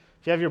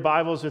If you have your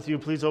Bibles with you,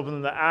 please open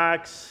them to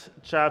Acts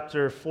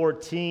chapter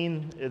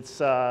 14. It's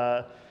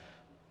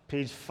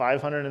page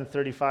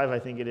 535, I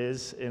think it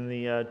is, in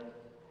the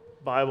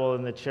Bible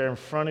in the chair in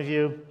front of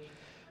you.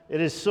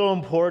 It is so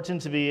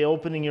important to be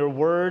opening your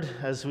Word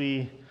as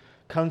we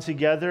come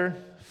together,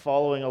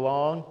 following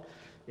along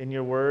in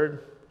your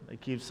Word.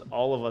 It keeps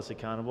all of us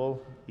accountable,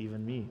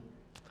 even me.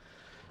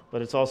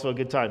 But it's also a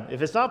good time.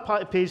 If it's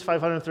not page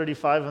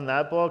 535 in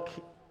that book,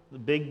 the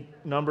big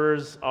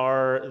numbers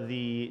are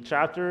the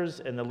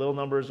chapters, and the little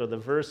numbers are the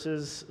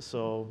verses,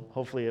 so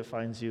hopefully it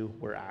finds you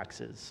where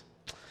Acts is.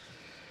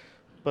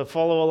 But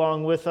follow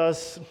along with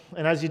us.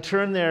 And as you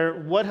turn there,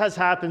 what has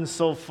happened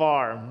so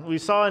far? We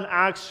saw in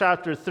Acts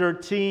chapter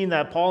 13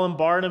 that Paul and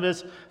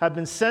Barnabas have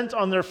been sent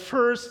on their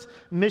first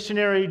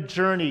missionary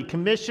journey,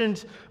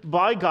 commissioned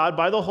by God,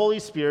 by the Holy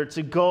Spirit,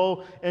 to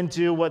go and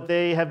do what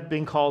they have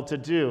been called to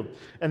do.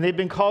 And they've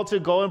been called to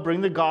go and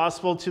bring the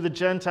gospel to the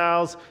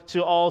Gentiles,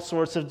 to all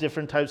sorts of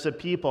different types of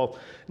people.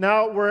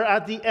 Now we're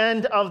at the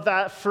end of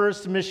that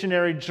first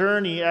missionary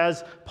journey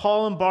as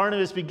Paul and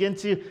Barnabas begin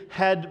to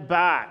head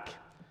back.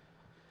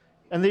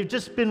 And they've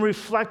just been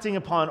reflecting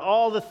upon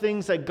all the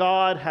things that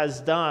God has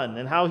done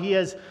and how He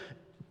has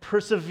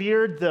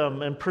persevered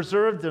them and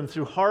preserved them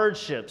through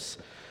hardships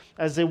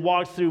as they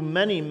walked through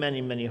many,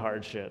 many, many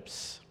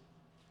hardships.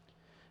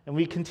 And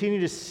we continue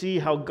to see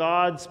how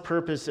God's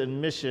purpose and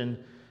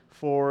mission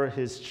for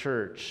His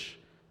church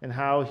and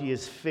how He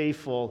is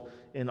faithful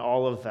in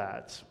all of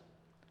that.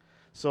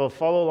 So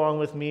follow along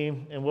with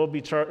me, and we'll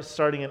be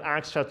starting in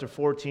Acts chapter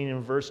 14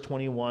 and verse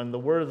 21. The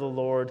word of the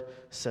Lord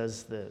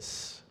says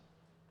this.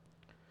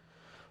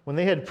 When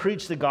they had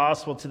preached the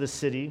gospel to the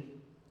city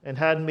and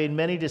had made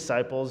many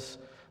disciples,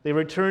 they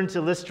returned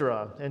to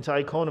Lystra and to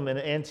Iconium and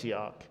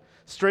Antioch,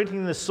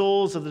 strengthening the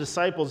souls of the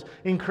disciples,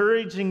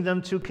 encouraging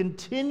them to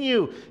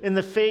continue in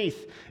the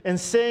faith, and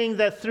saying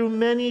that through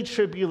many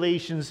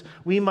tribulations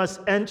we must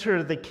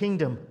enter the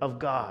kingdom of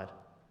God.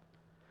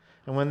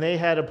 And when they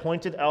had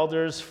appointed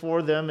elders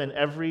for them in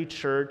every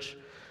church,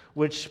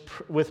 which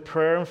with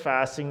prayer and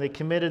fasting they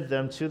committed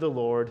them to the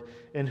Lord,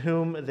 in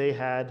whom they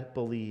had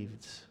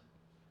believed.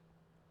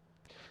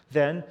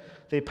 Then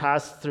they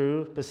passed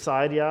through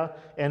Pisidia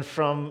and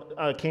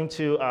came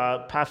to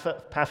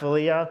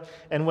Pamphylia.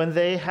 And when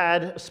they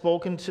had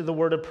spoken to the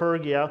word of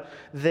Pergia,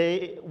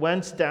 they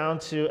went down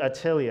to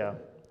Attalia.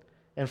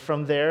 And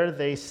from there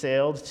they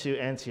sailed to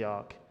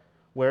Antioch,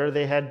 where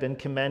they had been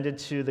commended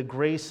to the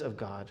grace of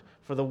God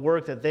for the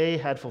work that they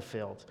had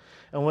fulfilled.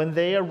 And when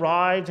they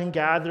arrived and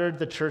gathered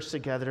the church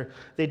together,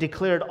 they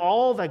declared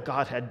all that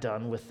God had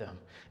done with them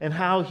and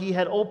how He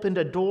had opened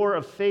a door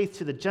of faith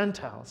to the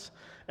Gentiles.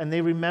 And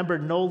they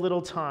remained no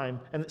little time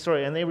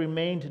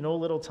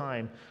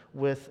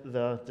with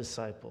the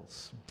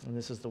disciples. And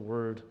this is the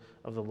word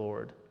of the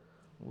Lord.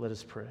 Let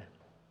us pray.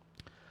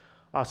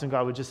 Awesome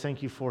God, we just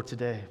thank you for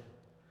today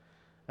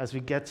as we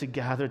get to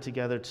gather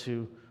together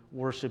to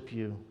worship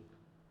you.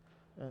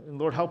 And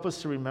Lord, help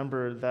us to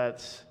remember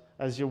that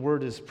as your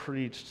word is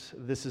preached,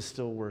 this is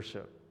still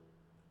worship.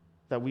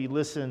 That we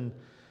listen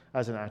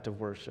as an act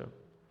of worship,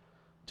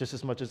 just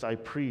as much as I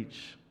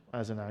preach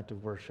as an act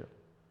of worship.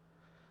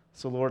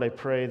 So, Lord, I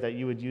pray that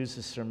you would use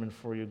this sermon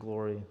for your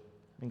glory.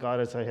 And God,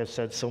 as I have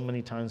said so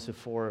many times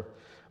before,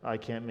 I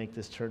can't make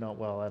this turn out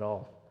well at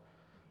all.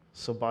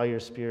 So by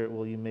your Spirit,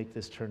 will you make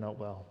this turn out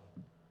well?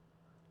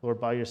 Lord,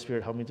 by your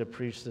Spirit, help me to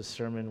preach this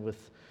sermon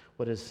with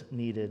what is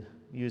needed.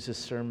 Use this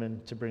sermon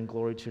to bring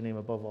glory to your name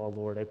above all,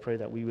 Lord. I pray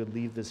that we would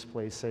leave this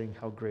place saying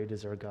how great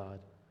is our God.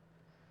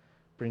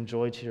 Bring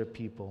joy to your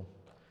people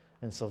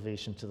and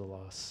salvation to the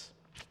lost.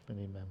 And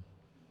amen.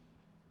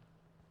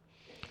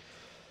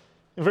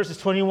 In verses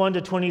 21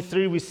 to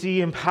 23, we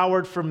see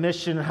empowered for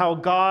mission, how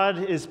God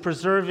is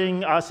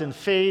preserving us in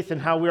faith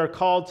and how we are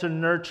called to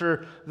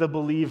nurture the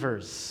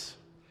believers.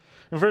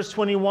 In verse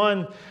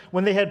 21,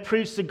 when they had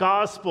preached the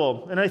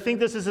gospel, and I think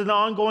this is an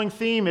ongoing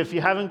theme. If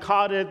you haven't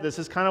caught it, this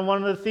is kind of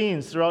one of the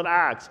themes throughout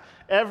Acts.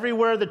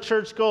 Everywhere the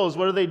church goes,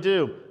 what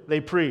do?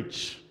 They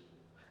preach.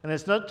 And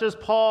it's not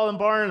just Paul and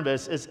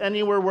Barnabas, it's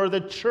anywhere where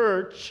the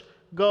church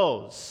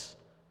goes,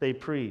 they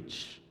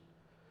preach.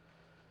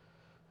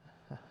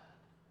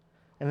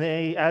 And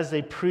as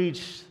they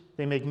preach,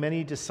 they make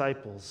many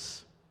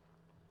disciples.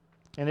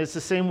 And it's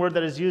the same word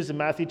that is used in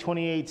Matthew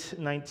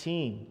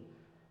 28:19,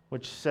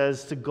 which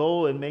says to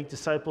go and make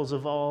disciples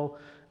of all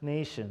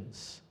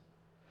nations.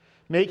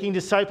 Making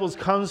disciples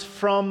comes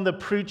from the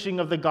preaching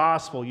of the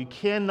gospel. You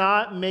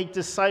cannot make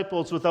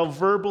disciples without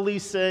verbally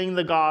saying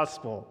the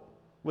gospel,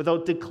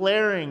 without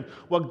declaring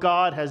what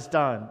God has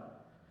done.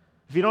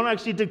 If you don't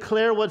actually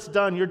declare what's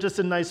done, you're just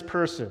a nice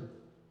person.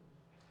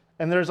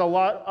 And there's a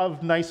lot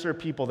of nicer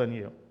people than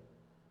you.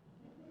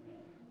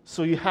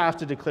 So you have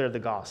to declare the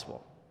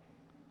gospel.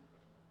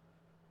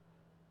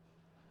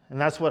 And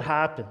that's what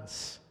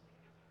happens.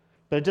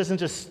 But it doesn't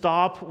just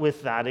stop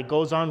with that. It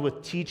goes on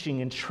with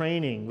teaching and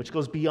training, which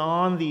goes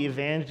beyond the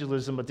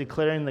evangelism of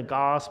declaring the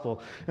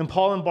gospel. And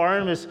Paul and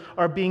Barnabas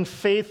are being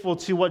faithful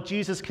to what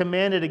Jesus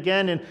commanded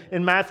again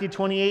in Matthew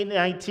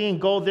 28:19.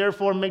 Go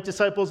therefore and make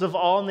disciples of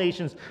all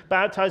nations,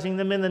 baptizing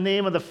them in the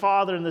name of the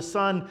Father and the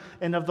Son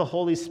and of the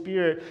Holy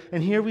Spirit.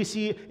 And here we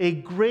see a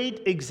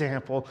great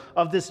example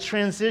of this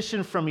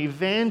transition from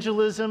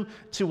evangelism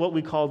to what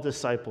we call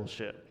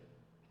discipleship.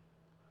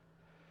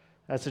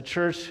 As the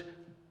church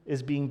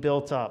is being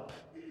built up,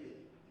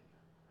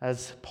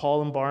 as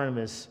Paul and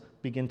Barnabas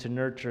begin to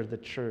nurture the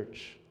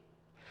church.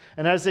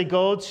 And as they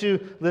go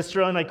to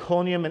Lystra and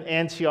Iconium and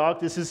Antioch,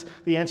 this is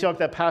the Antioch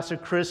that Pastor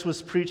Chris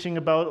was preaching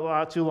about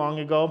not too long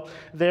ago.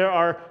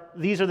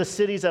 These are the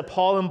cities that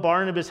Paul and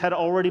Barnabas had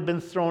already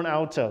been thrown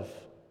out of.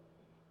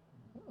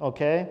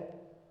 Okay?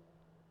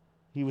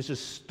 He was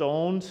just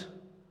stoned,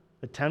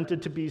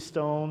 attempted to be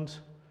stoned,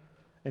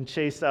 and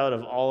chased out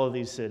of all of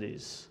these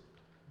cities.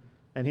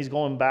 And he's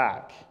going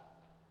back.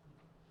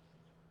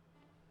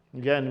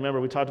 Again, remember,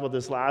 we talked about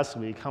this last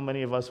week. How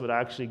many of us would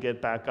actually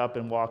get back up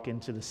and walk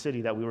into the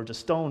city that we were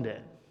just stoned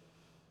in?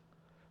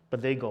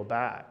 But they go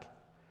back.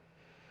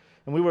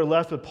 And we were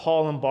left with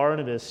Paul and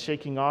Barnabas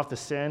shaking off the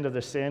sand of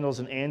their sandals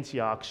in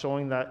Antioch,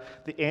 showing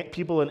that the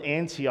people in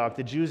Antioch,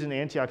 the Jews in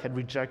Antioch, had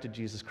rejected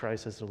Jesus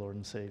Christ as their Lord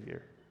and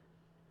Savior.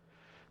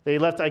 They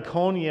left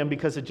Iconium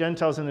because the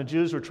Gentiles and the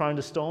Jews were trying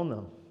to stone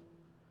them.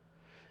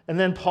 And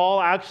then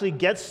Paul actually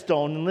gets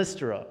stoned in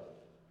Lystra.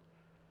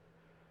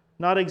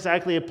 Not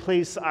exactly a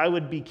place I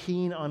would be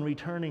keen on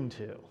returning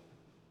to.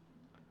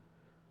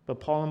 But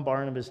Paul and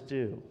Barnabas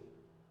do.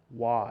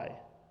 Why?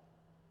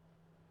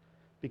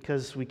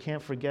 Because we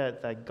can't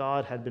forget that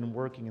God had been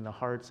working in the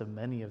hearts of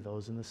many of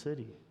those in the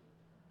city.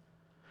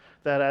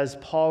 That as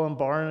Paul and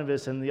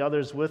Barnabas and the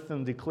others with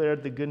them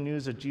declared the good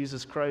news of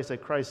Jesus Christ,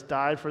 that Christ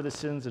died for the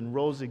sins and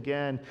rose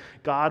again,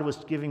 God was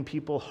giving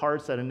people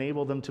hearts that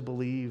enabled them to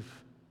believe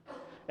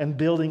and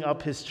building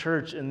up his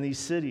church in these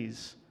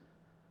cities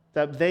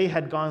that they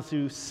had gone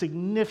through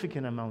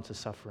significant amounts of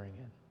suffering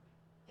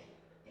in.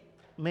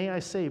 May I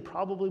say,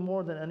 probably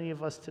more than any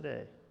of us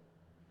today.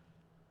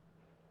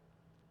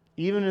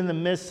 Even in the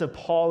midst of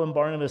Paul and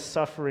Barnabas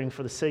suffering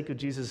for the sake of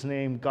Jesus'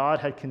 name, God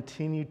had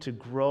continued to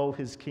grow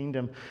his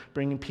kingdom,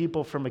 bringing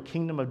people from a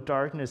kingdom of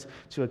darkness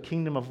to a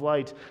kingdom of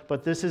light.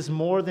 But this is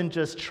more than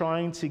just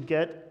trying to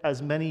get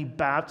as many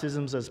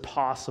baptisms as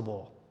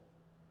possible,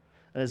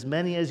 and as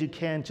many as you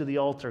can to the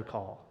altar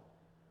call.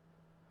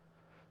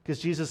 Because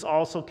Jesus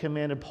also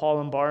commanded Paul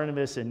and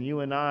Barnabas and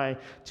you and I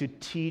to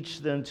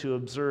teach them to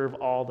observe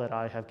all that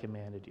I have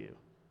commanded you.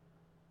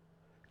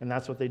 And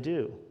that's what they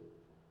do.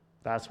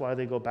 That's why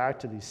they go back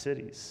to these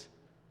cities.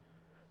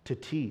 To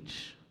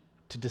teach,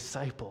 to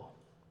disciple,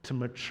 to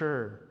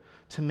mature,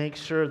 to make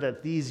sure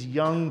that these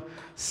young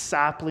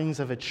saplings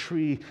of a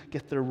tree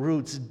get their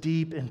roots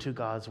deep into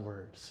God's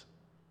words.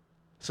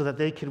 So that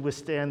they can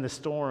withstand the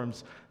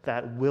storms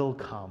that will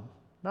come.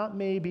 Not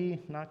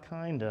maybe, not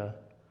kinda,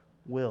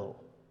 will.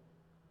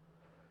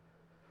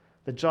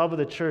 The job of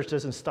the church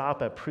doesn't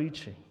stop at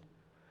preaching,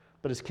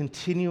 but is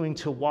continuing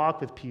to walk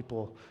with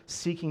people,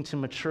 seeking to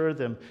mature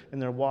them in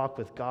their walk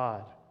with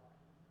God.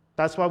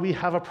 That's why we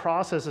have a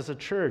process as a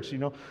church.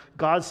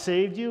 God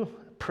saved you,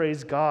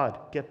 praise God,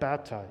 get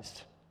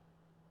baptized.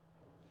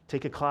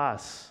 Take a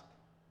class,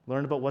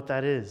 learn about what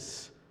that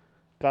is.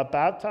 Got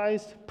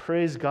baptized,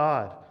 praise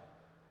God.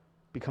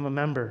 Become a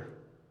member.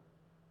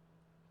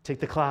 Take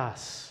the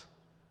class.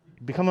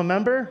 Become a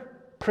member,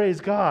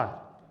 praise God.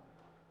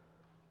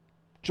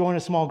 Join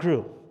a small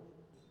group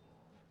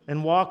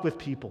and walk with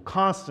people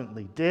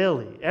constantly,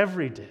 daily,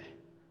 every day.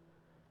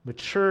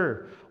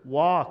 Mature,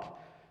 walk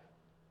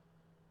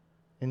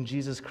in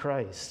Jesus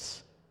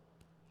Christ.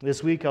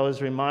 This week I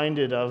was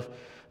reminded of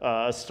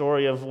a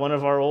story of one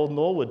of our old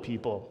Knollwood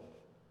people.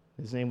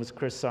 His name was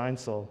Chris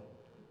Seinsel.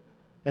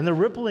 And the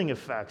rippling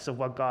effects of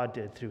what God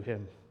did through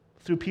him,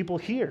 through people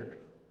here.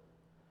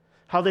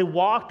 How they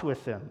walked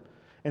with him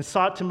and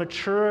sought to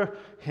mature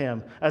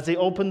him as they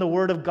opened the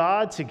Word of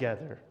God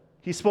together.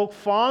 He spoke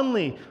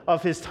fondly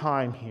of his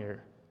time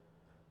here.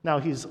 Now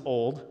he's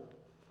old,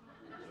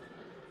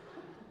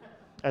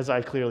 as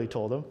I clearly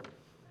told him.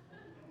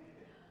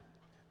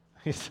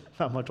 He's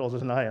not much older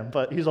than I am,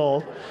 but he's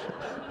old.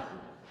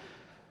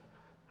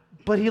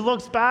 But he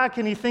looks back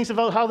and he thinks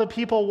about how the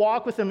people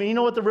walk with him. And you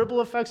know what the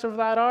ripple effects of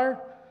that are?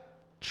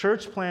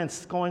 Church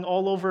plants going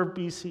all over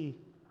BC.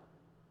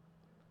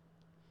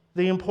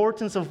 The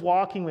importance of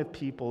walking with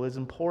people is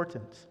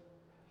important.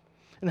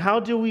 And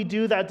how do we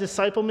do that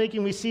disciple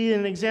making? We see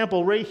an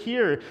example right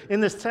here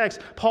in this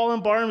text. Paul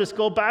and Barnabas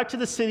go back to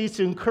the cities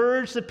to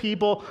encourage the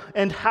people,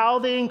 and how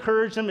they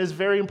encourage them is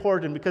very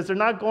important because they're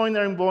not going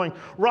there and going,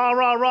 rah,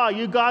 rah, rah,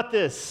 you got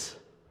this.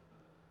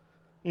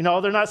 They're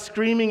not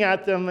screaming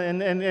at them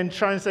and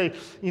trying to say,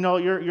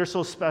 you're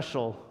so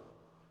special.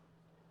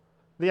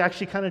 They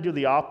actually kind of do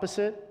the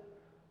opposite,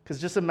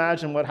 because just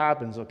imagine what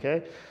happens,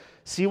 okay?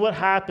 See what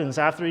happens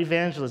after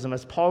evangelism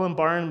as Paul and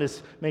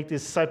Barnabas make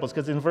these disciples.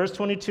 Because in verse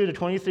 22 to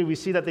 23, we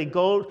see that they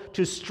go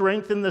to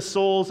strengthen the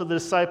souls of the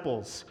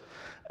disciples.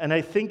 And I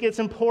think it's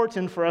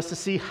important for us to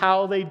see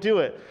how they do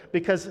it,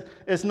 because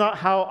it's not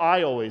how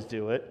I always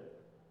do it.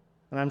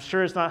 And I'm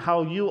sure it's not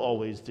how you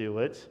always do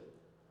it,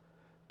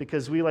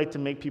 because we like to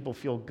make people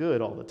feel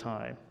good all the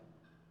time.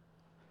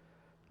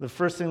 The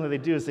first thing that they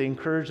do is they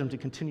encourage them to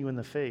continue in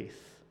the faith.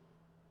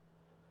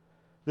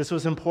 This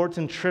was an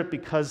important trip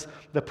because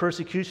the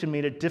persecution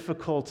made it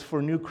difficult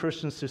for new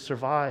Christians to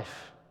survive.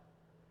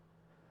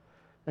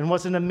 And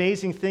what's an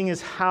amazing thing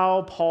is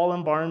how Paul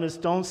and Barnabas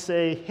don't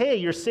say, hey,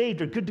 you're saved,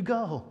 you're good to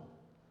go.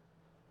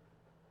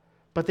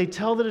 But they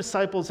tell the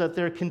disciples that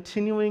there's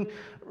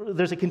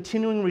a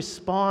continuing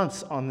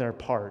response on their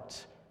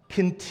part,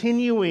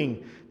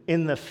 continuing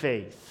in the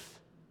faith.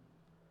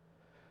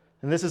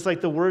 And this is like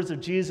the words of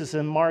Jesus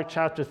in Mark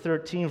chapter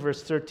 13,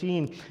 verse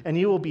 13. And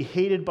you will be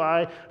hated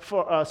by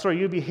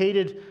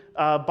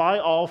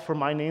all for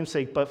my name's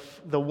sake, but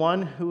the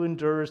one who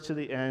endures to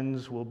the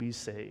end will be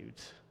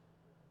saved.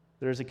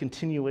 There's a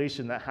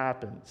continuation that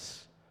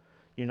happens.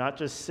 You're not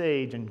just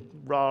saved and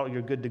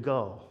you're good to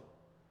go.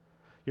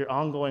 Your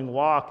ongoing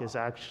walk is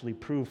actually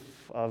proof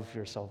of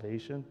your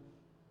salvation.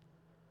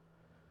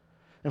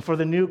 And for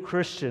the new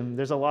Christian,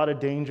 there's a lot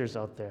of dangers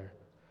out there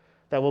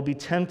that will be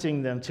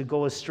tempting them to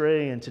go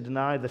astray and to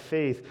deny the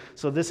faith.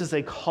 So this is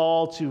a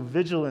call to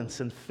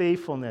vigilance and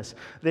faithfulness.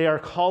 They are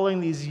calling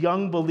these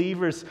young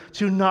believers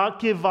to not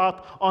give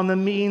up on the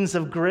means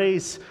of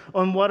grace.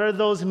 And what are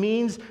those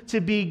means?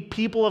 To be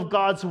people of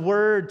God's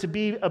word, to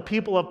be a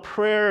people of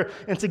prayer,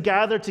 and to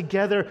gather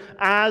together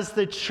as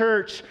the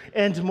church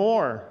and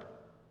more.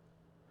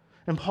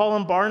 And Paul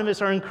and Barnabas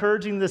are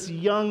encouraging this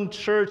young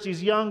church,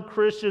 these young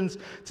Christians,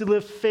 to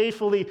live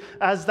faithfully,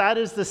 as that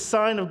is the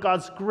sign of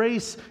God's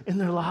grace in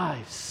their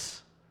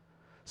lives.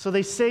 So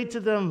they say to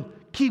them,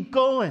 keep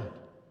going.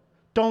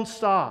 Don't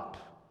stop.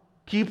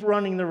 Keep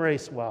running the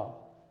race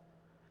well.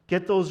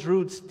 Get those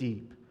roots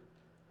deep.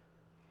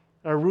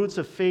 Our roots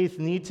of faith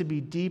need to be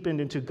deepened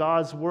into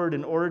God's word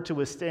in order to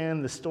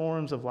withstand the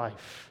storms of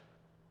life.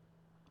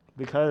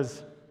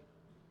 Because,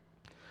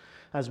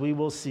 as we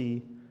will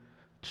see,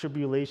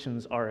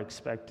 tribulations are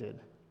expected.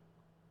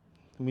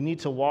 We need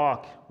to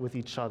walk with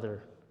each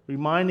other,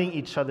 reminding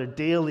each other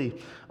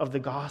daily of the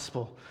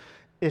gospel.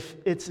 If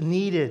it's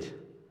needed,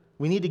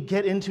 we need to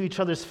get into each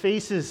other's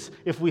faces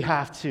if we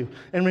have to,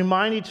 and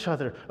remind each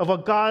other of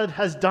what God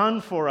has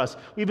done for us.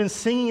 We've been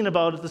singing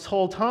about it this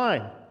whole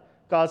time.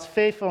 God's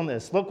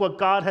faithfulness. Look what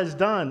God has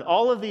done.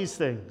 All of these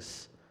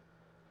things.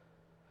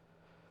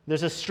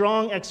 There's a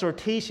strong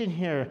exhortation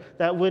here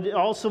that would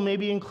also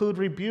maybe include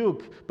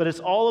rebuke, but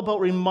it's all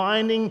about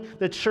reminding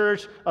the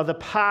church of the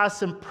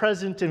past and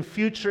present and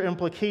future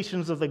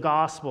implications of the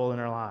gospel in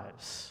our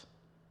lives.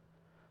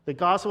 The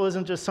gospel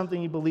isn't just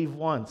something you believe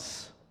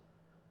once.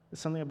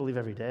 It's something I believe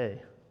every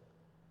day.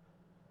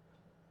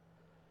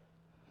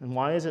 And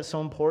why is it so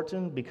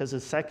important? Because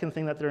the second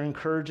thing that they're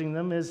encouraging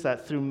them is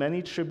that through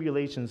many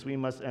tribulations we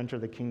must enter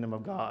the kingdom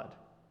of God.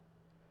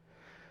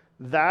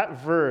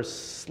 That verse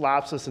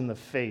slaps us in the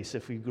face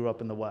if we grew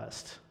up in the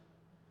West.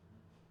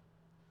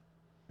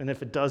 And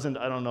if it doesn't,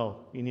 I don't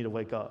know. You need to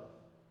wake up.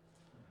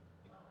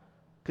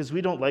 Because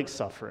we don't like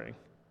suffering.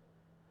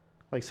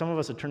 Like some of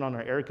us have turned on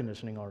our air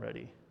conditioning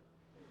already.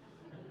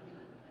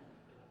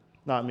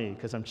 Not me,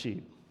 because I'm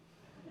cheap.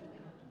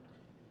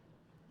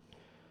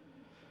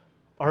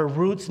 Our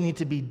roots need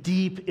to be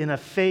deep in a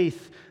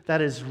faith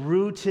that is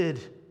rooted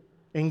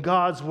in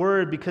God's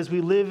word, because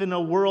we live in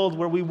a world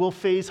where we will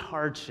face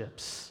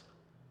hardships.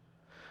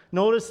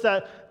 Notice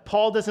that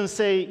Paul doesn't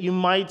say you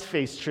might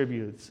face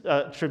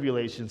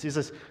tribulations. He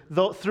says,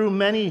 through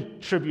many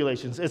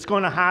tribulations, it's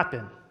going to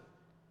happen.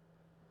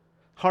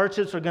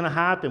 Hardships are going to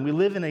happen. We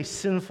live in a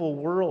sinful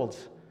world.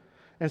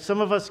 And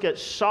some of us get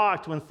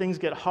shocked when things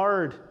get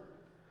hard.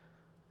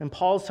 And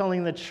Paul's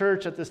telling the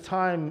church at this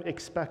time,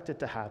 expect it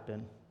to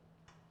happen.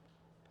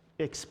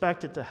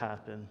 Expect it to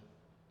happen.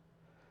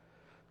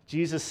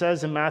 Jesus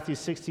says in Matthew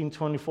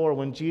 16:24,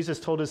 when Jesus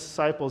told his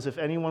disciples, if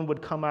anyone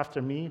would come after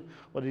me,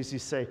 what does he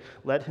say?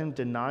 Let him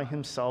deny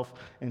himself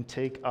and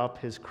take up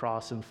his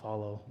cross and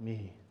follow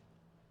me.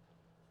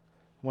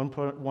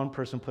 One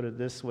person put it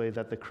this way,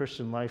 that the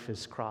Christian life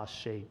is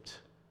cross-shaped.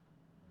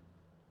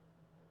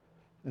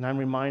 And I'm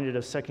reminded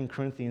of 2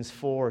 Corinthians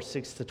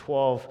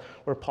 4:6-12,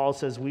 where Paul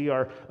says, we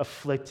are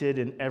afflicted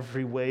in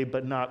every way,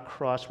 but not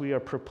crushed. We are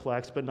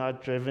perplexed, but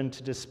not driven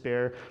to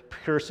despair.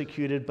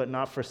 Persecuted, but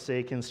not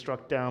forsaken.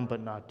 Struck down,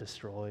 but not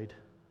destroyed.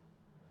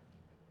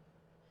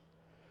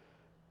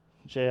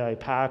 J.I.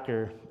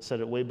 Packer said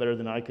it way better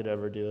than I could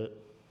ever do it.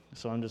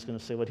 So I'm just going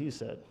to say what he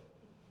said.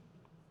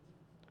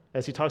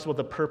 As he talks about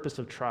the purpose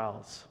of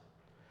trials,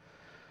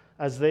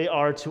 as they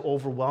are to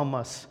overwhelm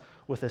us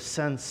with a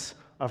sense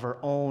of our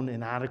own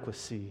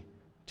inadequacy,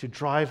 to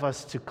drive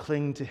us to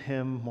cling to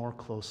him more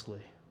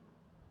closely.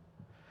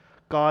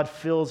 God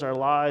fills our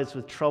lives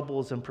with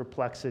troubles and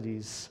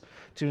perplexities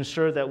to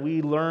ensure that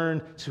we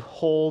learn to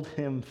hold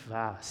him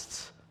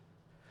fast.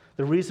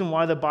 The reason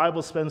why the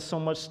Bible spends so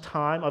much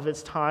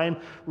time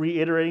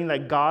reiterating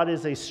that God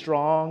is a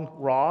strong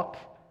rock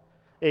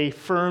a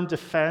firm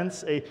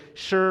defense, a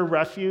sure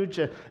refuge,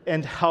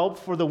 and help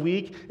for the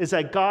weak is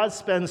that God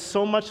spends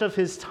so much of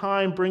his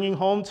time bringing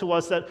home to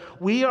us that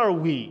we are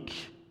weak,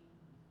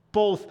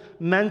 both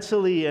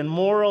mentally and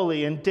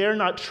morally, and dare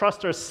not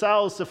trust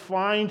ourselves to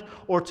find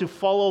or to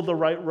follow the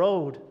right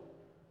road.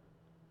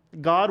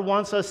 God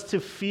wants us to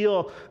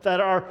feel that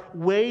our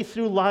way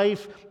through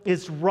life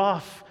is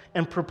rough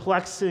and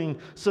perplexing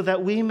so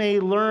that we may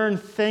learn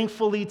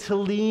thankfully to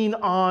lean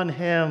on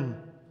him.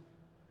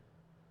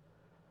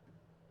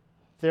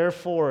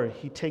 Therefore,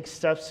 he takes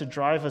steps to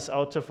drive us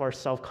out of our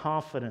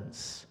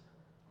self-confidence,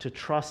 to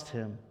trust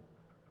him,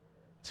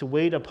 to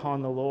wait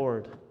upon the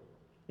Lord.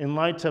 In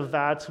light of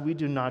that, we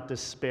do not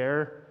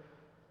despair.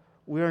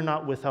 We are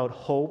not without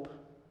hope,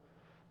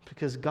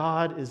 because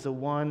God is the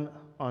one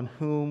on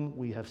whom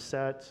we have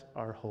set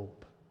our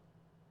hope.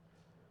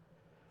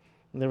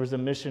 And there was a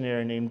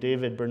missionary named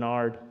David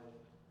Bernard,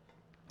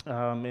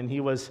 and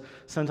he was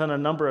sent on a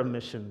number of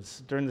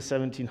missions during the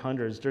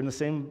 1700s, during the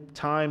same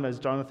time as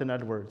Jonathan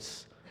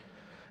Edwards.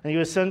 And he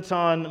was sent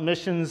on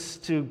missions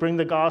to bring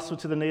the gospel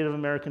to the Native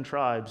American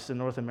tribes in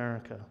North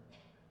America.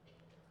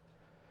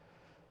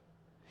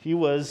 He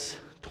was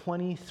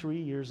 23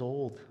 years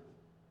old.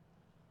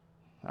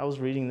 I was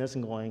reading this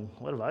and going,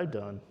 what have I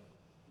done?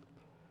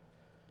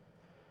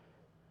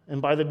 And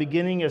by the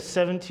beginning of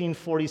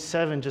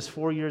 1747, just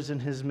 4 years in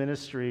his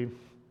ministry,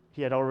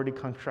 he had already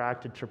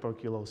contracted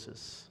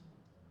tuberculosis.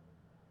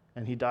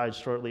 And he died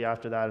shortly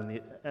after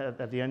that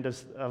at the end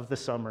of the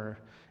summer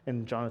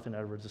in Jonathan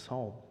Edwards'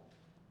 home.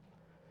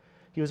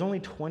 He was only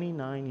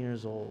 29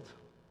 years old.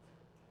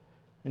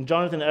 And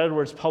Jonathan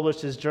Edwards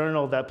published his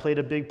journal that played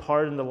a big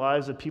part in the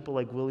lives of people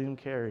like William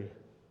Carey,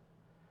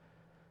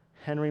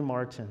 Henry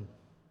Martyn,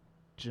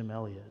 Jim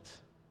Elliot,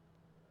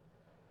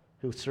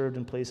 who served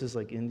in places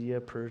like India,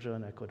 Persia,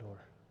 and Ecuador.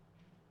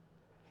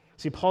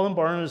 See, Paul and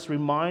Barnabas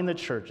remind the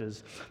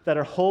churches that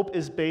our hope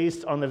is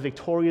based on the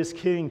victorious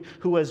King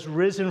who has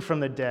risen from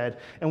the dead,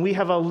 and we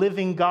have a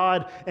living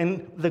God,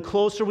 and the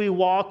closer we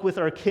walk with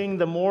our King,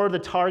 the more the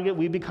target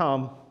we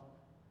become.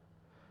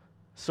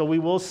 So we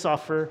will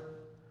suffer,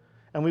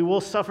 and we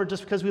will suffer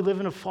just because we live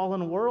in a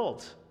fallen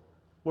world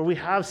where we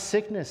have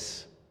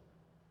sickness,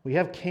 we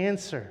have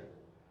cancer,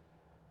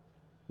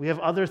 we have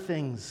other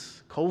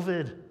things,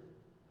 COVID,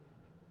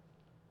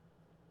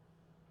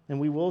 and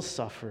we will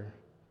suffer.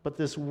 But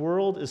this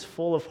world is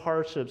full of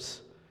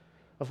hardships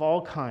of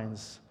all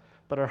kinds,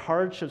 but our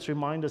hardships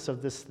remind us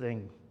of this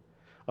thing,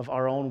 of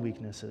our own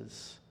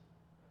weaknesses,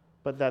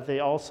 but that they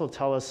also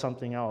tell us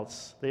something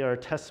else. They are a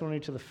testimony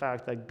to the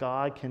fact that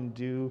God can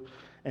do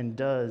and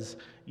does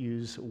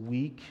use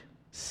weak,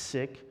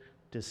 sick,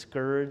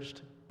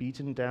 discouraged,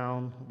 beaten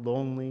down,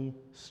 lonely,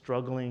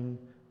 struggling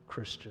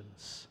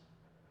Christians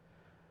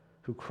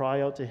who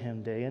cry out to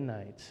him day and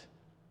night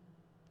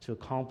to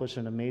accomplish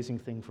an amazing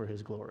thing for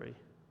his glory.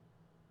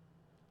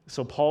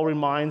 So Paul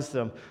reminds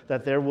them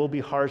that there will be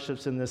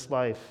hardships in this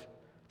life,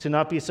 to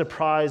not be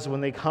surprised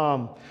when they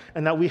come,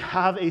 and that we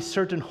have a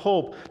certain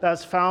hope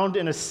that's found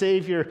in a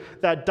Savior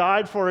that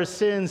died for our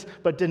sins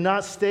but did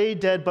not stay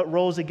dead but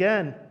rose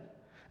again.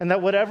 And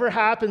that whatever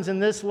happens in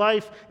this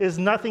life is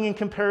nothing in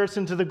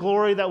comparison to the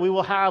glory that we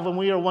will have when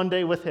we are one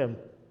day with him.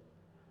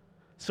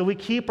 So we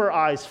keep our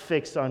eyes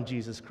fixed on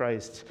Jesus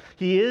Christ.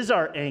 He is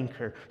our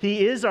anchor.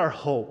 He is our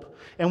hope.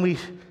 And we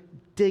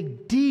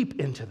dig deep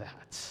into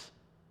that.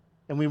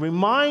 And we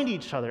remind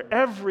each other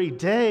every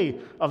day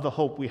of the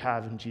hope we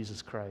have in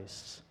Jesus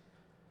Christ.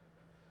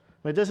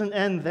 But it doesn't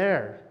end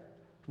there.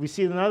 We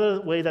see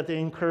another way that they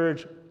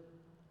encourage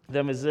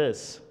them is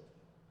this.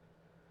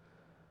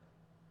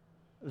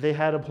 They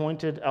had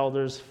appointed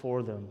elders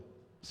for them.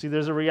 See,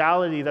 there's a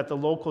reality that the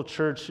local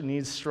church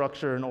needs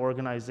structure and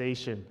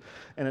organization,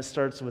 and it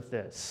starts with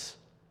this.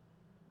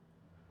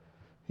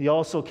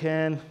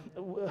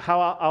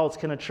 How else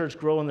can a church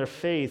grow in their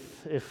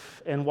faith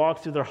and walk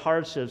through their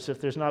hardships if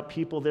there's not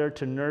people there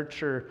to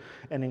nurture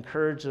and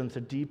encourage them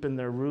to deepen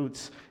their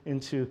roots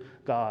into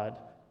God,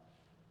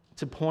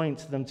 to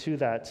point them to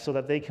that so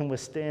that they can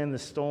withstand the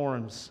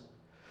storms?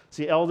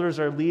 See, elders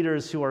are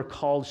leaders who are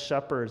called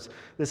shepherds.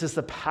 This is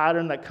the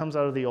pattern that comes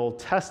out of the Old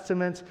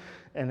Testament,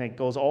 and it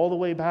goes all the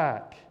way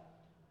back.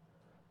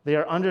 They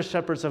are under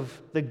shepherds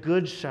of the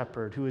good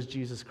shepherd, who is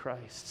Jesus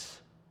Christ.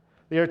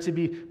 They are to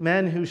be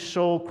men who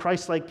show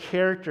Christ-like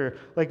character,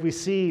 like we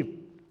see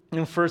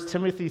in 1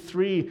 Timothy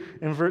 3,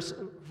 in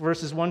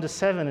verses 1 to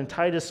 7, and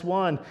Titus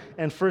 1,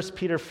 and 1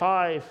 Peter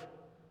 5.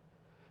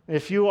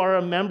 If you are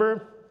a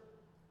member,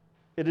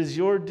 it is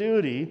your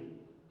duty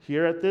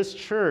here at this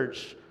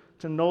church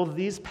to know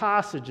these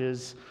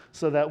passages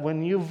so that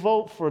when you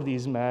vote for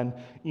these men,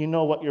 you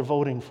know what you're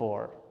voting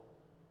for.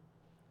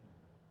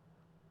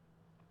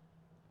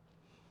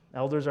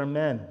 Elders are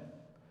men,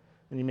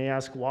 and you may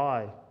ask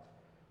why.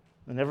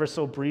 And ever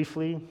so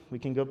briefly, we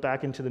can go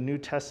back into the New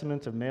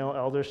Testament of male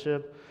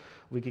eldership.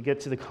 We could get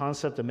to the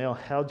concept of male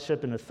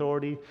headship and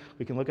authority.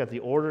 We can look at the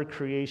order of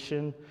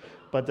creation.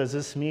 But does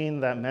this mean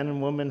that men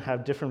and women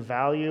have different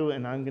value?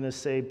 And I'm going to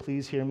say,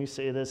 please hear me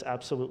say this,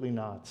 absolutely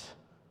not.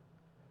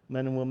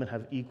 Men and women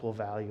have equal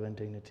value and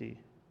dignity.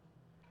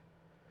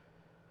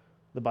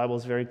 The Bible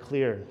is very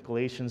clear.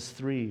 Galatians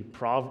 3,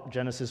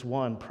 Genesis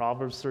 1,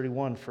 Proverbs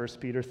 31, 1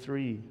 Peter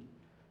 3.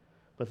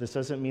 But this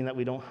doesn't mean that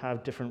we don't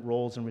have different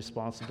roles and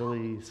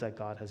responsibilities that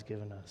God has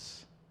given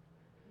us.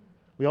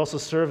 We also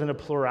serve in a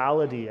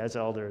plurality as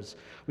elders.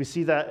 We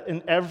see that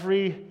in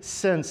every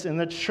sense in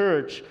the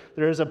church,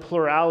 there is a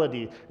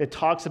plurality. It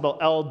talks about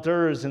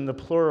elders in the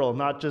plural,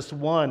 not just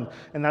one.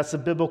 And that's the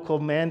biblical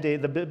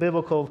mandate,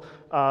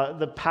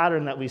 the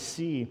pattern that we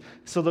see.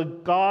 So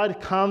God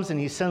comes and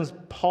he sends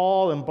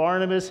Paul and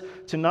Barnabas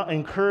to not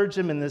encourage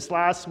them in this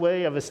last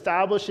way of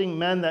establishing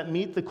men that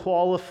meet the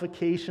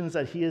qualifications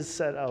that he has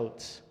set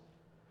out,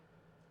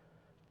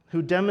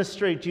 who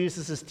demonstrate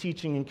Jesus'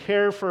 teaching and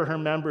care for her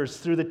members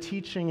through the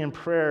teaching and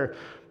prayer.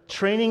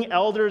 Training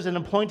elders and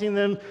appointing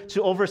them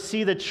to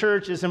oversee the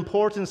church is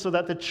important so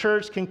that the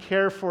church can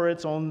care for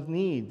its own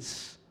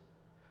needs.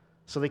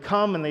 So they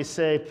come and they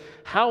say,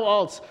 how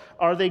else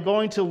are they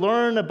going to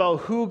learn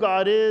about who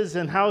God is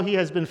and how he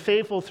has been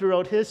faithful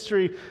throughout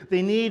history?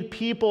 They need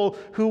people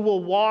who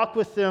will walk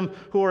with them,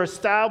 who are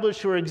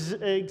established, who are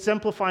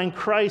exemplifying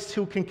Christ,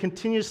 who can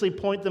continuously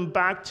point them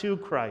back to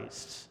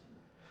Christ.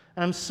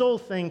 And I'm so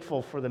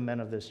thankful for the men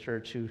of this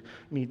church who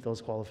meet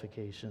those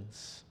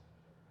qualifications.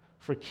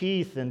 For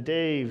Keith and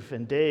Dave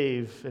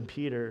and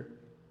Peter,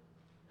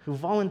 who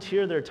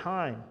volunteer their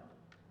time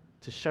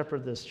to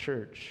shepherd this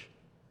church,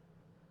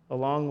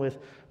 along with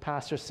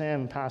Pastor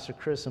Sam, Pastor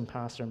Chris, and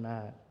Pastor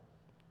Matt.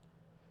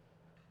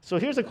 So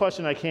here's a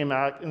question I came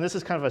at, and this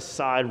is kind of a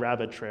side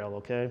rabbit trail,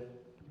 okay?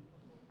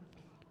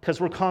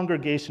 Because we're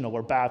congregational,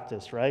 we're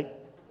Baptist, right?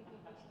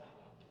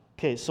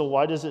 Okay, so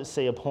why does it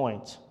say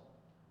appoint?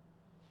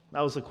 That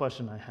was the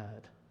question I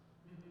had,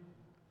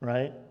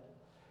 right?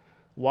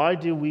 Why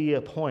do we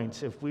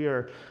appoint if we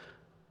are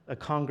a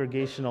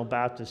congregational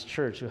Baptist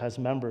church who has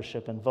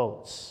membership and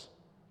votes?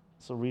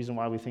 It's the reason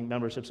why we think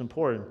membership's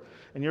important.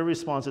 And your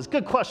response is,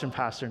 good question,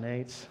 Pastor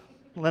Nate.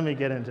 Let me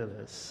get into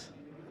this.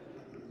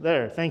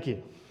 There, thank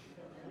you.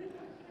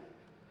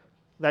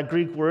 That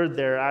Greek word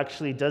there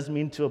actually does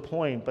mean to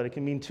appoint, but it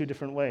can mean two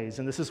different ways.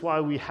 And this is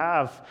why we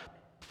have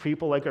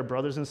people like our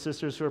brothers and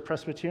sisters who are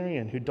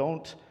Presbyterian, who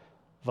don't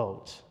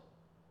vote.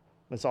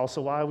 It's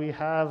also why we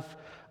have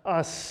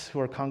us who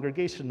are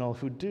congregational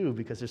who do,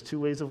 because there's two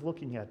ways of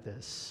looking at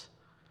this.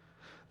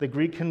 The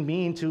Greek can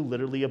mean to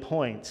literally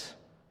appoint,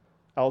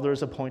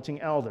 elders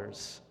appointing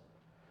elders,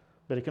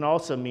 but it can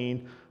also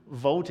mean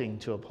voting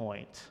to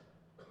appoint.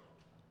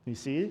 You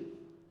see?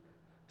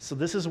 So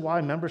this is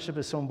why membership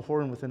is so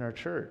important within our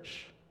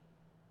church.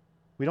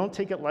 We don't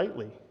take it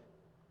lightly.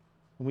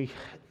 We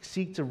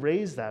seek to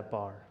raise that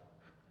bar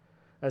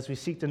as we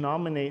seek to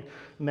nominate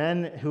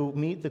men who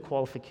meet the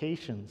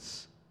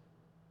qualifications.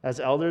 As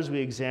elders, we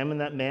examine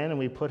that man and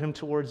we put him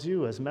towards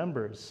you as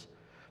members.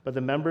 But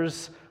the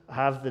members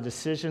have the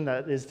decision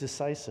that is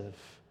decisive.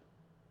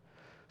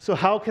 So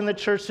how can the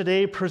church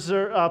today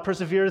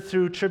persevere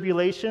through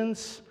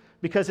tribulations?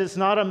 Because it's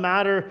not a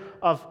matter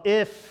of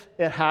if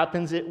it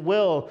happens, it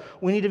will.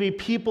 We need to be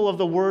people of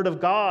the Word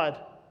of God.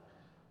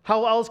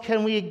 How else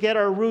can we get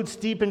our roots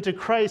deep into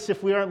Christ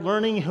if we aren't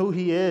learning who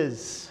he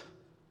is?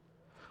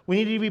 We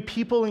need to be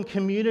people in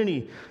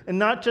community, and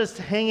not just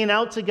hanging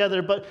out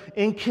together, but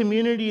in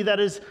community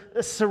that is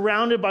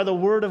surrounded by the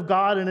Word of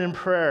God and in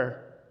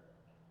prayer.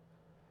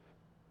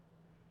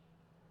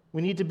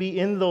 We need to be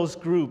in those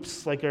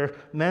groups, like our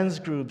men's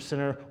groups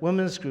and our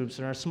women's groups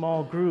and our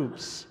small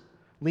groups,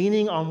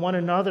 leaning on one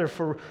another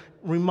for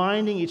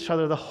reminding each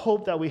other the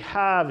hope that we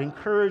have,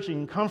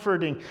 encouraging,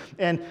 comforting,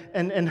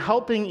 and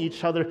helping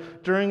each other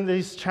during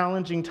these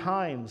challenging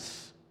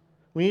times.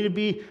 We need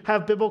to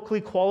have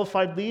biblically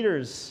qualified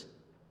leaders.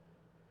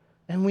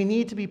 And we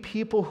need to be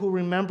people who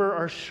remember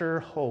our sure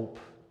hope.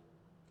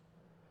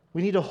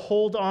 We need to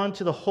hold on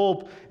to the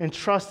hope and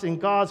trust in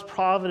God's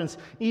providence,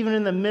 even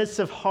in the midst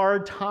of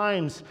hard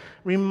times,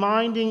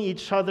 reminding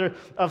each other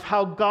of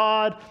how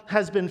God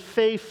has been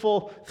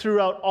faithful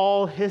throughout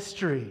all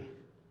history.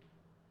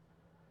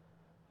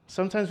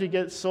 Sometimes we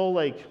get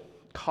so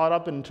caught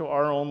up into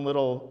our own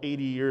little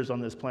 80 years on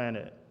this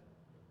planet,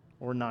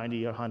 or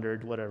 90,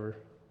 100, whatever.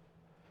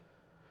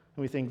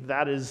 And we think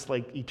that is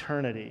like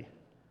eternity.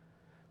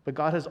 But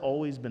God has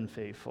always been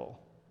faithful.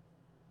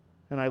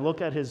 And I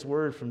look at his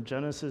word from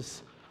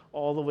Genesis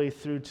all the way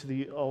through to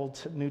the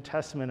New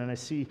Testament, and I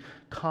see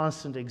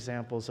constant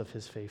examples of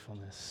his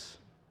faithfulness.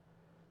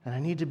 And I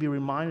need to be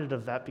reminded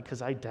of that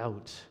because I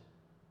doubt.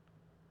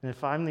 And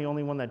if I'm the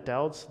only one that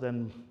doubts,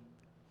 then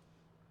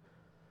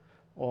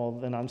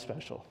I'm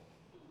special.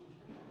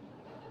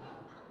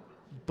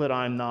 But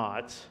I'm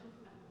not.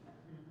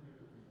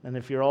 And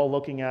if you're all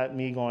looking at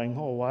me going,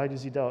 oh, why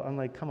does he doubt? I'm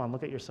like, come on,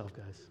 look at yourself,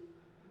 guys.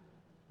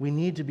 We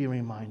need to be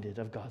reminded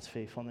of God's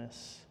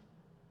faithfulness.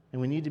 And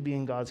we need to be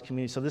in God's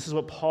community. So this is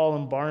what Paul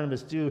and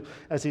Barnabas do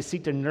as they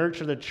seek to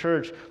nurture the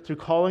church through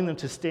calling them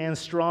to stand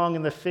strong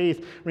in the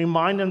faith,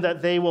 remind them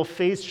that they will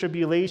face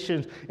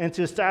tribulations, and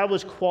to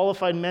establish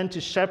qualified men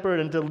to shepherd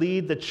and to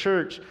lead the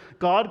church.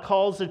 God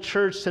calls the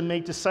church to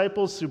make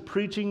disciples through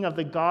preaching of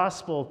the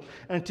gospel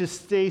and to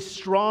stay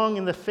strong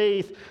in the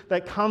faith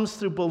that comes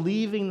through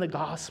believing the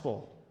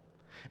gospel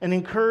and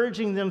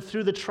encouraging them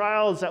through the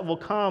trials that will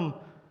come.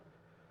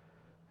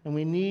 And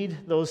we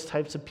need those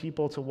types of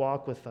people to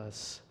walk with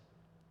us.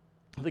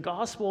 The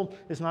gospel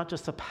is not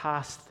just a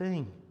past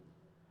thing.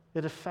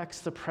 It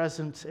affects the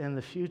present and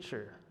the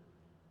future.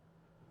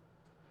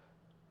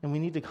 And we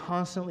need to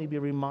constantly be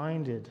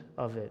reminded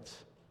of it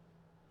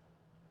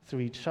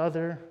through each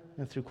other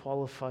and through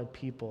qualified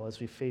people as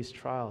we face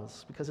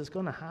trials, because it's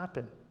going to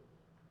happen.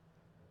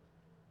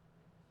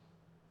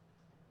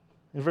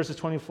 In verses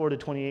 24 to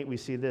 28, we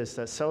see this,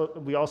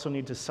 that we also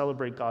need to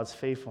celebrate God's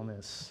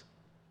faithfulness.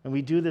 And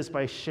we do this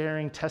by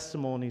sharing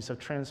testimonies of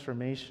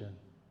transformation.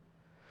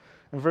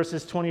 In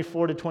verses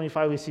 24 to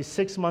 25, we see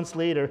 6 months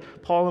later,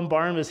 Paul and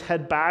Barnabas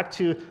head back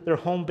to their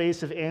home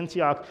base of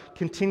Antioch,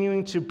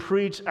 continuing to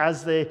preach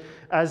as they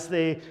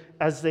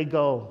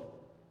go.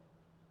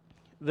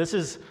 This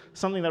is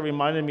something that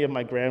reminded me of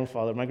my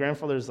grandfather. My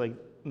grandfather is like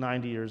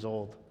 90 years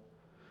old.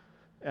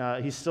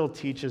 He still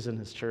teaches in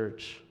his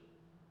church.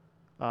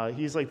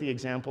 He's like the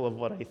example of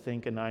what I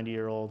think a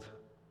 90-year-old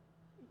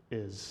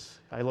is.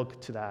 I look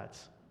to that.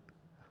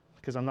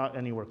 Because I'm not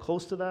anywhere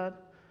close to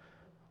that.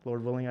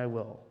 Lord willing, I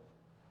will.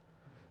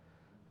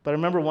 But I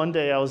remember one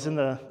day I was in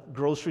the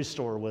grocery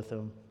store with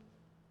him,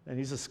 and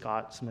he's a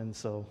Scotsman,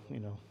 so, you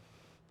know.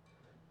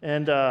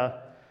 And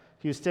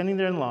he was standing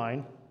there in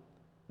line.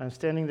 I'm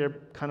standing there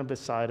kind of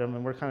beside him,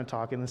 and we're kind of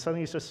talking, and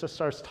suddenly he just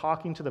starts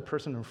talking to the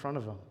person in front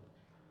of him.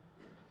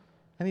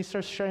 And he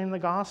starts sharing the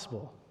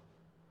gospel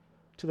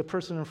to the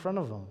person in front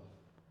of him.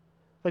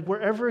 Like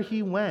wherever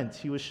he went,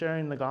 he was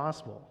sharing the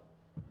gospel.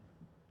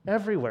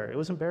 Everywhere. It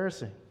was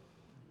embarrassing.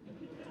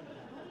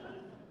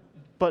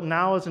 But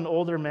now as an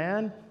older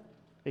man,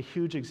 a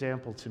huge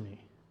example to me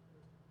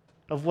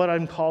of what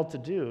I'm called to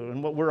do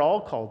and what we're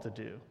all called to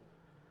do.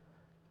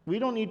 We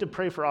don't need to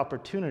pray for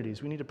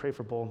opportunities. We need to pray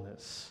for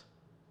boldness.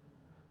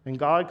 And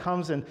God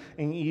comes and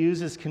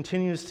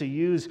continues to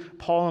use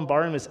Paul and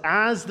Barnabas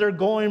as they're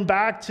going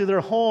back to their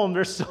home.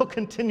 They're still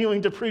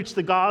continuing to preach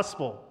the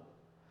gospel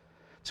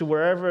to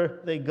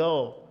wherever they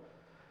go.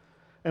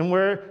 And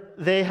where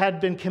they had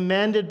been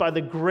commended by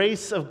the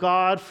grace of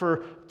God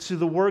to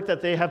the work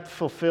that they have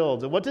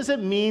fulfilled. What does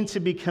it mean to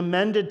be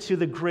commended to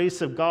the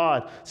grace of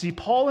God? See,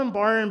 Paul and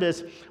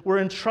Barnabas were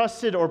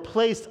entrusted or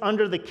placed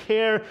under the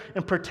care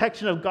and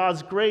protection of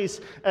God's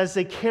grace as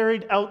they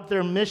carried out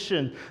their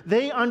mission.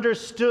 They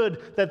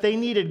understood that they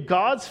needed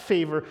God's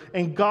favor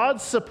and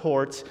God's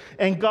support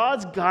and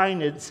God's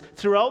guidance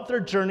throughout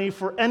their journey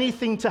for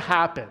anything to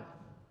happen.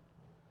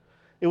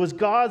 It was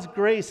God's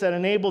grace that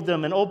enabled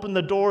them and opened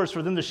the doors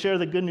for them to share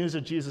the good news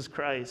of Jesus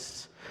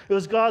Christ. It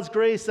was God's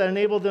grace that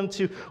enabled them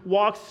to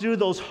walk through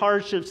those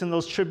hardships and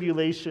those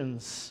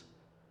tribulations.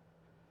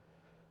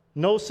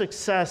 No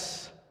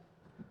success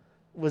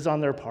was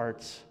on their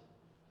parts.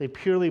 They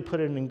purely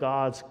put it in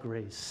God's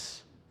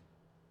grace.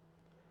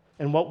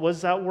 And what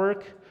was that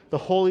work? The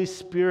Holy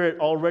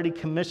Spirit already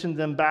commissioned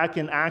them back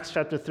in Acts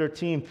chapter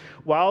 13.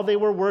 While they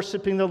were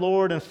worshiping the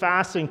Lord and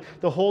fasting,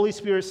 the Holy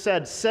Spirit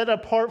said, "Set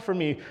apart for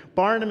me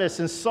Barnabas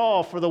and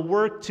Saul for the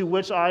work to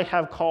which I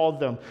have called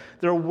them."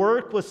 Their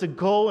work was to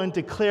go and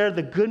declare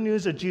the good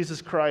news of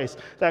Jesus Christ,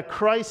 that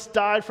Christ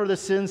died for the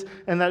sins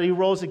and that he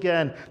rose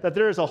again, that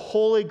there is a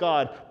holy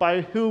God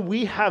by whom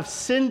we have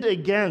sinned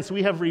against,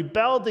 we have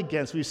rebelled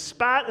against, we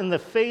spat in the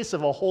face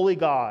of a holy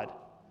God.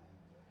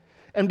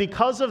 And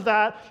because of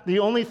that, the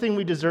only thing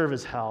we deserve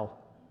is hell.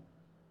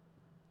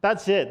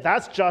 That's it.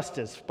 That's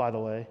justice, by the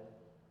way.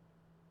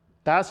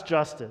 That's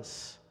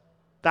justice.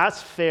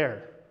 That's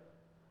fair.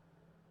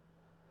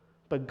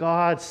 But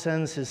God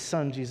sends his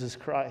Son, Jesus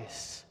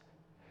Christ,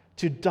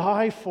 to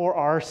die for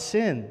our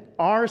sin,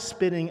 our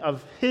spitting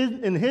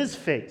in his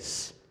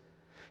face.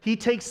 He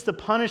takes the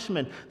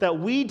punishment that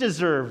we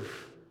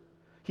deserve.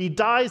 He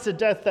dies the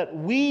death that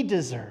we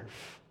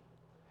deserve.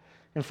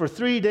 And for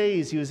 3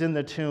 days, he was in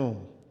the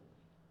tomb.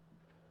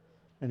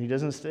 And he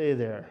doesn't stay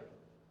there,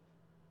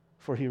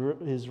 for he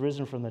is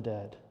risen from the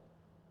dead.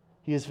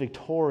 He is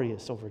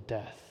victorious over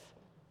death.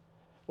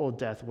 O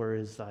death, where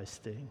is thy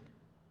sting?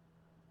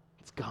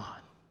 It's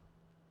gone.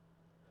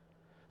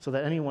 So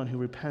that anyone who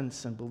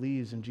repents and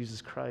believes in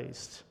Jesus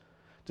Christ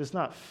does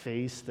not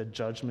face the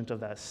judgment of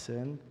that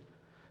sin.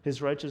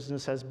 His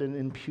righteousness has been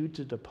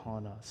imputed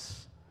upon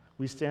us.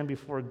 We stand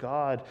before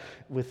God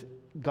with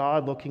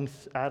God looking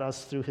at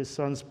us through his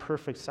Son's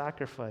perfect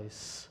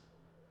sacrifice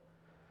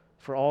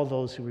for all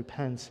those who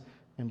repent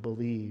and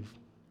believe.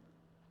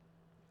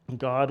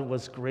 God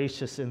was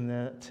gracious in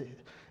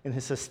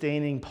his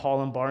sustaining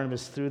Paul and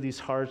Barnabas through these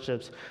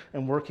hardships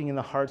and working in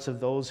the hearts of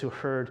those who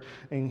heard,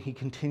 and he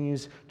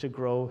continues to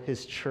grow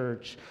his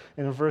church.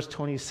 And in verse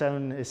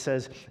 27, it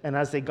says, and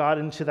as they got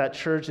into that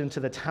church, into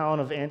the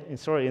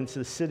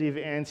city of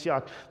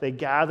Antioch, they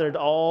gathered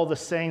all the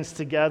saints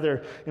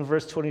together in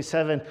verse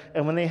 27.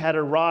 And when they had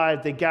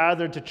arrived, they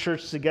gathered to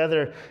church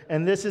together.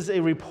 And this is a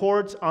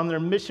report on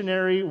their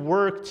missionary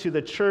work to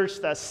the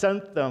church that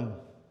sent them.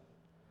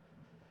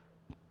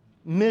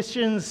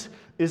 Missions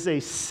is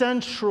a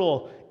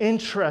central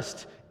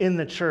interest in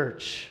the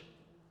church.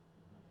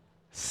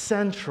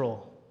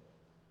 Central.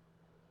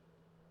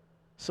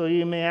 So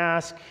you may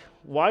ask,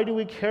 why do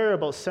we care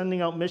about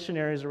sending out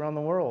missionaries around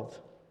the world?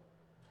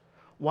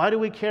 Why do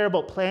we care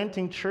about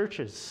planting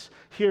churches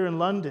here in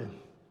London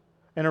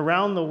and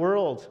around the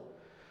world?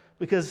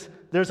 Because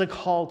there's a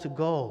call to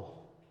go.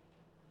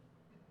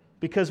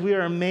 Because we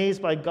are amazed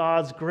by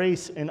God's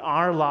grace in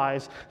our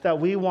lives that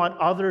we want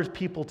other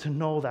people to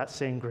know that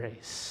same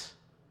grace.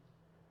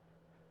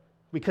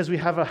 Because we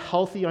have a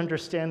healthy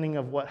understanding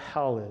of what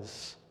hell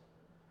is.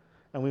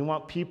 And we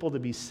want people to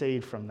be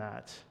saved from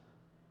that.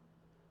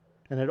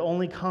 And it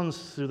only comes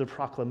through the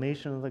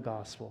proclamation of the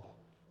gospel.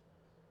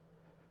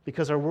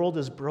 Because our world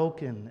is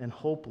broken and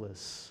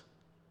hopeless.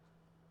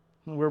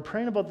 And we're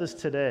praying about this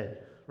today,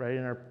 right,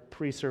 in our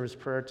pre-service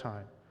prayer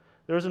time.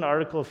 There was an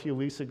article a few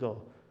weeks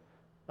ago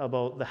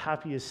about the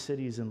happiest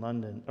cities in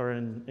London, or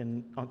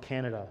in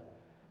Canada.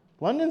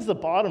 London's the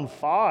bottom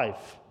 5.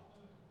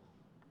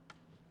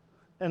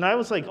 And I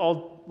was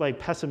all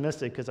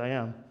pessimistic, because I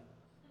am.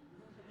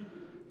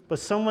 But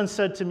someone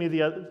said to me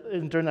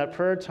during that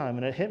prayer time,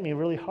 and it hit me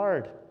really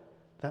hard,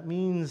 that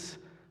means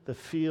the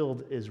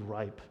field is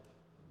ripe.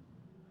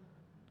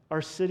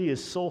 Our city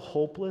is so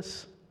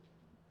hopeless,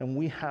 and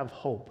we have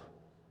hope.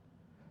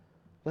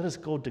 Let us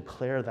go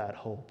declare that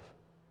hope.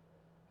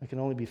 It can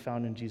only be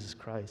found in Jesus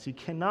Christ. You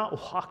cannot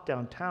walk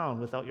downtown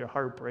without your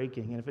heart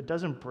breaking. And if it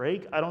doesn't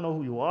break, I don't know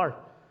who you are.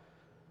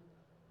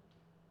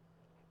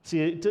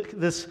 See,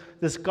 this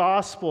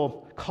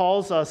gospel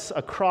calls us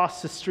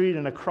across the street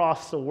and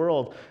across the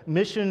world.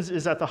 Missions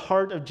is at the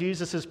heart of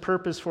Jesus'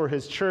 purpose for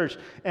his church.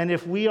 And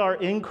if we are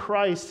in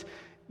Christ,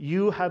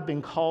 you have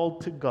been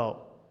called to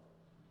go.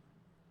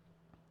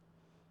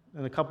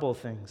 And a couple of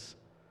things.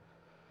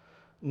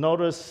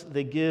 Notice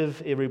they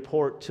give a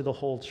report to the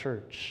whole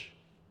church.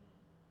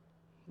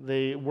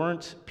 They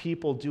weren't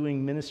people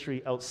doing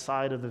ministry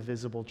outside of the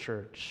visible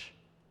church.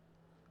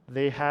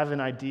 They have an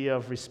idea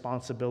of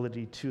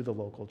responsibility to the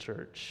local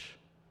church.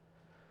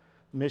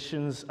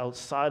 Missions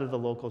outside of the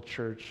local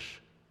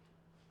church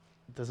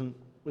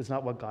is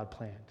not what God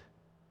planned.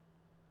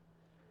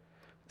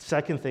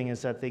 Second thing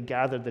is that they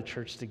gathered the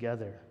church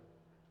together.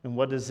 And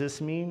what does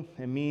this mean?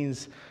 It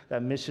means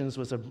that missions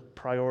was a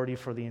priority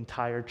for the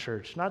entire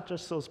church, not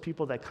just those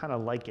people that kind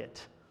of like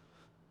it.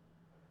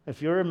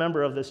 If you're a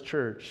member of this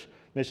church,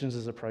 missions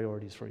is a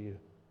priority for you.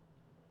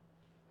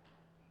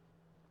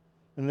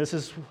 And this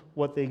is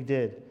what they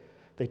did.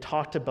 They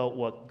talked about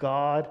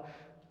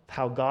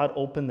how God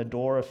opened the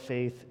door of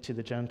faith to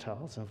the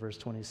Gentiles in verse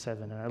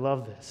 27. And I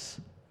love this,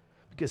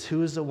 because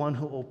who is the one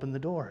who opened the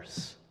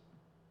doors?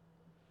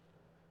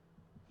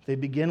 They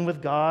begin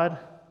with God,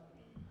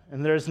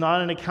 and there's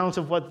not an account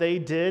of what they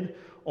did,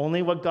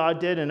 only what God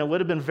did. And it would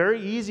have been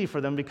very easy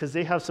for them because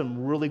they have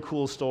some really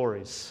cool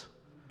stories.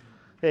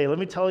 Hey, let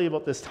me tell you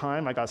about this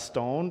time I got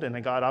stoned and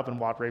I got up and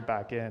walked right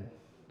back in.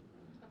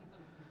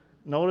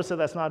 Notice that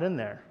that's not in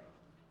there.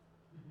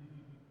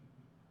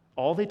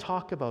 All they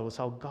talk about was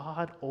how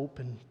God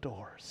opened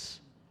doors,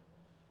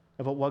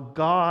 about what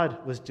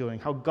God was doing,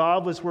 how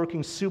God was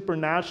working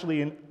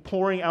supernaturally and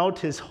pouring out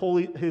his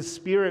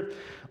Spirit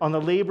on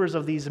the labors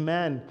of these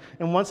men.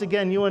 And once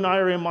again, you and I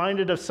are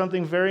reminded of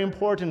something very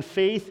important.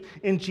 Faith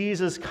in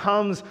Jesus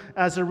comes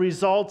as a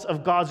result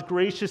of God's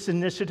gracious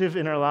initiative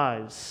in our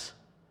lives.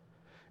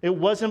 It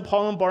wasn't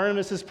Paul and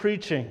Barnabas'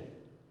 preaching.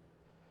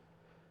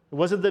 It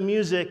wasn't the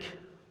music.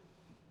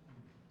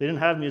 They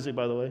didn't have music,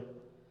 by the way.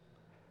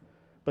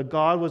 But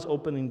God was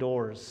opening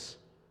doors.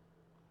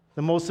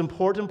 The most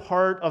important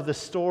part of the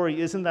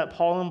story isn't that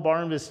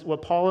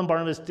what Paul and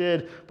Barnabas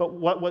did, but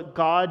what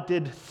God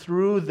did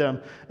through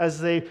them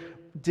as they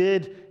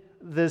did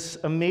this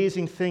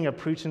amazing thing of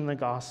preaching the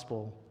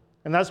gospel.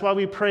 And that's why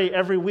we pray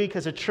every week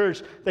as a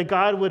church that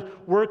God would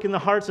work in the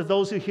hearts of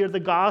those who hear the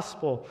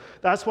gospel.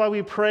 That's why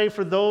we pray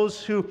for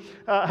those who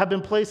have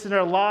been placed in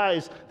our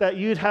lives, that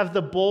you'd have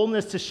the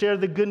boldness to share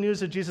the good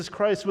news of Jesus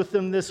Christ with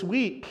them this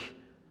week.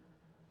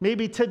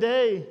 Maybe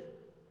today.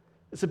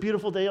 It's a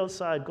beautiful day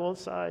outside. Go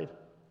outside.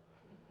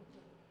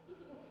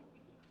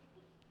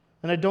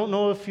 And I don't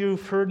know if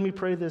you've heard me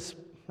pray this,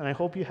 and I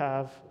hope you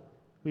have.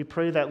 We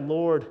pray that,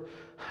 Lord,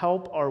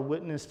 help our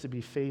witness to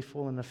be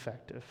faithful and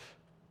effective.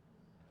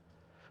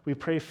 We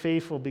pray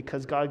faithful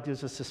because God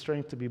gives us the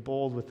strength to be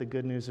bold with the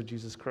good news of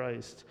Jesus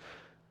Christ.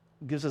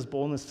 It gives us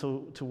boldness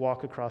to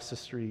walk across the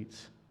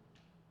streets,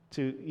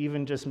 to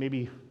even just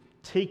maybe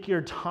take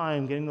your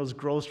time getting those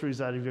groceries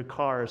out of your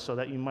car so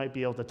that you might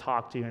be able to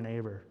talk to your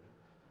neighbor.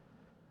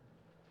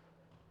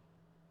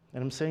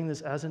 And I'm saying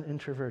this as an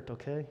introvert,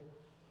 okay?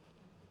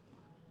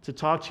 To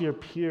talk to your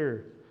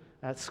peer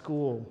at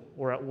school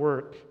or at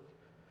work.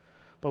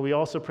 But we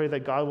also pray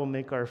that God will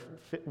make our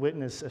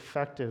witness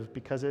effective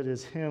because it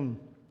is Him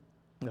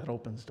that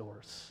opens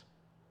doors.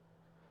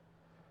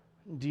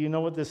 Do you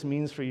know what this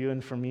means for you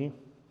and for me?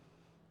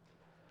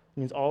 It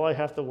means all I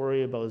have to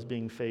worry about is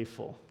being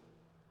faithful.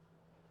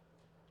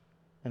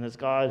 And it's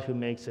God who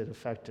makes it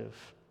effective.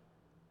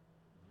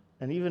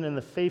 And even in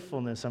the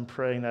faithfulness, I'm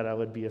praying that I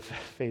would be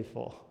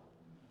faithful.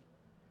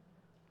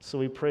 So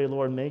we pray,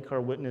 Lord, make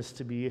our witness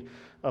to be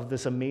of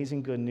this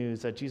amazing good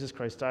news that Jesus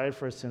Christ died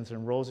for our sins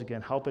and rose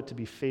again. Help it to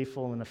be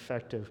faithful and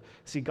effective.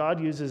 See, God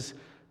uses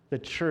the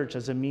church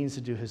as a means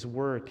to do His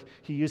work.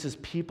 He uses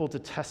people to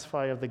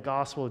testify of the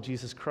gospel of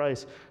Jesus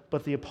Christ.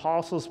 But the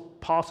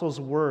apostles'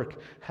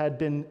 work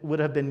would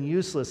have been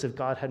useless if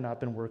God had not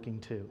been working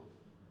too.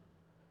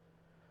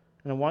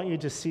 And I want you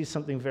to see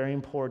something very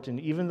important.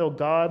 Even though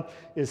God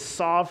is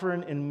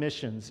sovereign in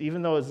missions,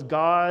 even though it's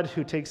God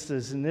who takes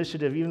this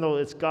initiative, even though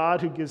it's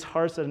God who gives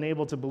hearts that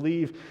enable to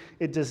believe,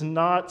 it does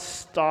not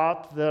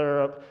stop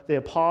the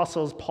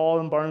apostles,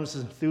 Paul and Barnabas'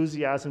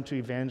 enthusiasm to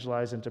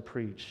evangelize and to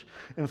preach.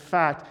 In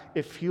fact,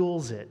 it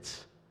fuels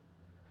it.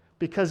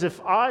 Because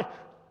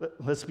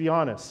let's be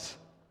honest,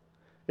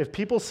 if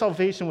people's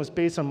salvation was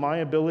based on my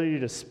ability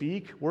to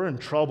speak, we're in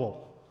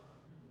trouble.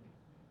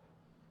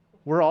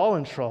 We're all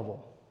in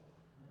trouble.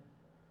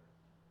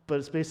 But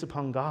it's based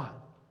upon God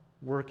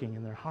working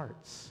in their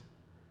hearts.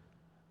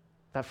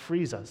 That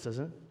frees us,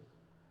 doesn't it?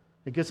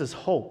 It gives us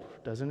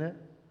hope, doesn't it?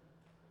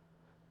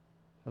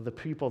 Of the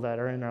people that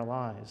are in our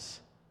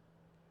lives.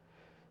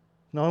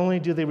 Not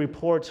only do they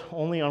report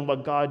only on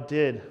what God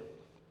did,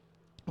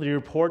 they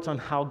report on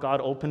how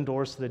God opened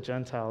doors to the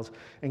Gentiles,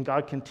 and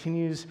God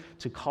continues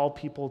to call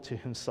people to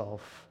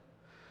Himself.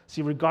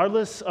 See,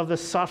 regardless of the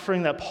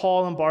suffering that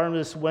Paul and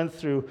Barnabas went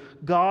through,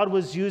 God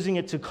was using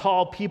it to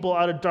call people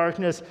out of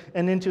darkness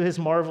and into His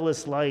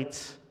marvelous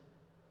light.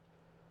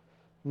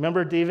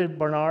 Remember David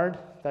Barnard,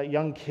 that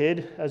young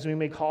kid, as we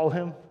may call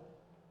him,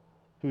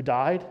 who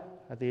died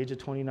at the age of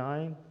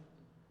 29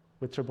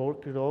 with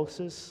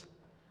tuberculosis?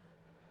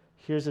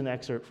 Here's an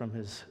excerpt from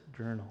his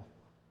journal.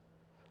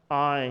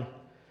 I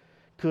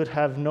could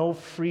have no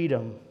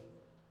freedom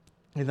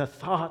in the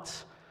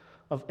thoughts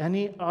of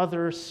any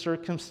other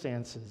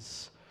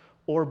circumstances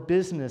or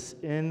business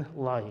in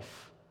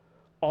life.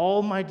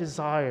 All my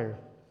desire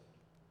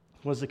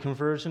was the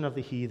conversion of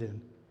the heathen,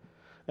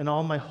 and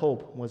all my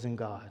hope was in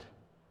God.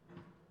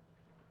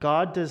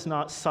 God does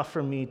not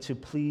suffer me to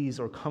please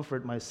or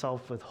comfort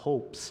myself with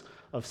hopes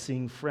of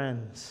seeing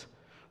friends,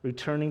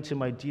 returning to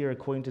my dear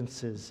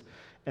acquaintances,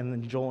 and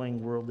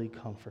enjoying worldly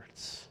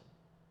comforts.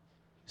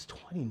 He's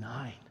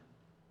 29.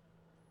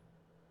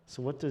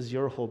 So what does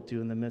your hope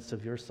do in the midst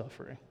of your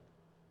suffering?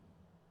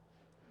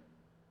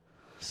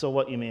 So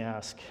what, you may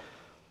ask?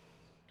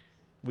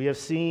 We have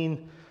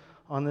seen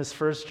on this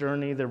first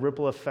journey the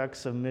ripple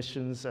effects of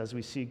missions as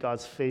we see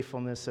God's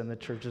faithfulness and the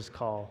church's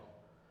call.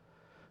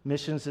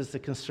 Missions is the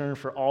concern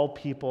for all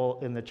people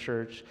in the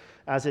church,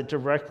 as it's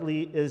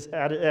directly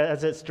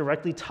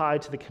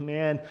tied to the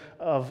command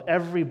of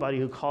everybody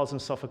who calls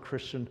himself a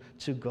Christian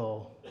to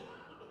go.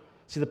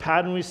 See, the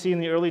pattern we see in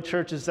the early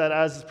church is that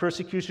as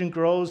persecution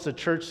grows, the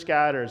church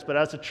scatters. But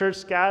as the church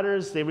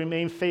scatters, they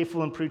remain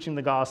faithful in preaching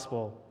the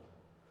gospel.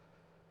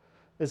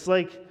 It's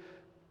like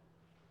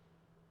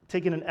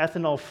taking an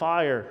ethanol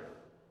fire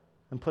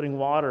and putting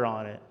water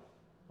on it.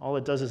 All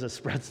it does is it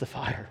spreads the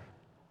fire.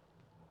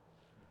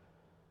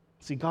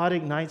 See, God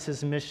ignites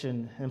His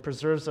mission and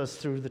preserves us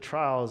through the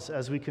trials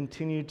as we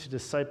continue to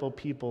disciple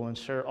people and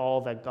share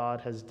all that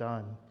God has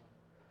done.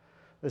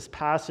 This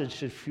passage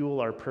should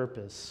fuel our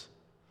purpose.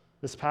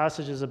 This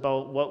passage is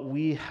about what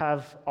we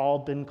have all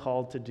been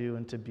called to do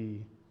and to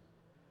be.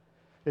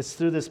 It's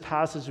through this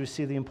passage we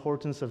see the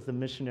importance of the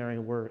missionary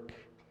work,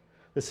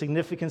 the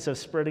significance of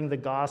spreading the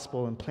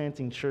gospel and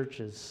planting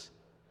churches.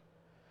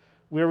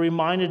 We are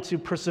reminded to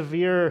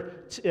persevere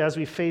as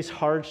we face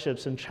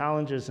hardships and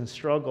challenges and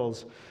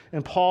struggles.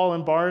 And Paul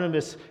and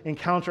Barnabas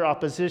encounter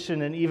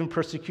opposition and even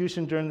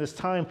persecution during this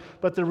time,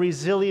 but their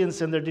resilience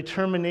and their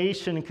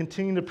determination in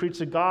continuing to preach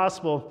the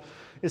gospel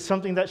is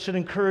something that should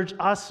encourage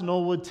us,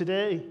 Knollwood,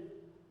 today.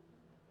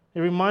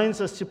 It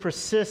reminds us to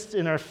persist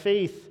in our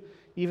faith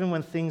even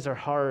when things are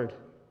hard.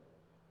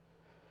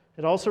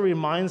 It also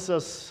reminds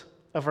us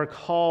of our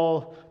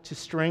call to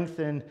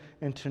strengthen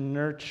and to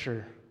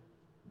nurture.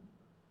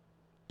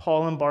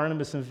 Paul and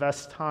Barnabas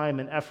invest time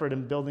and effort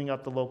in building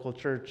up the local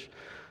church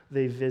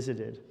they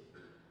visited.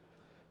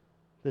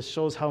 This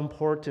shows how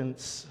important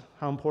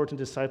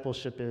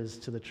discipleship is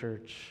to the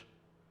church.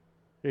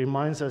 It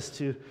reminds us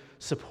to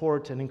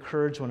support and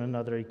encourage one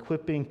another,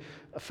 equipping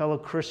fellow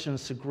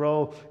Christians to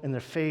grow in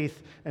their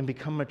faith and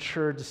become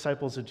mature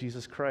disciples of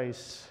Jesus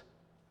Christ.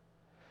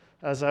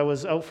 As I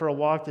was out for a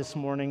walk this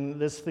morning,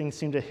 this thing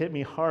seemed to hit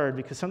me hard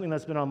because something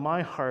that's been on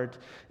my heart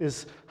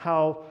is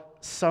how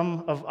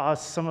some of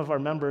our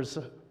members,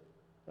 I'm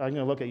going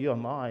to look at you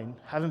on mine,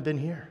 haven't been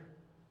here.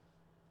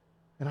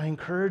 And I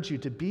encourage you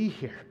to be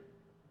here.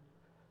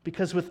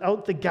 Because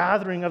without the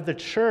gathering of the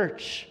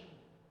church,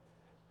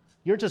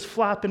 you're just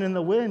flapping in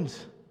the wind.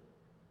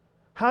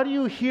 How do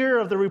you hear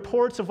of the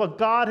reports of what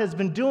God has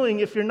been doing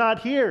if you're not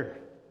here?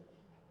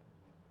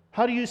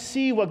 How do you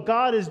see what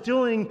God is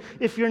doing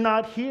if you're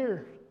not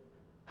here?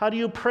 How do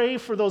you pray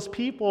for those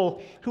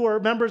people who are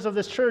members of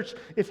this church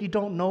if you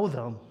don't know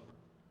them?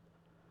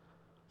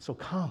 So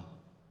come.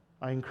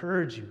 I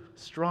encourage you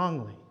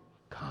strongly,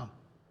 come.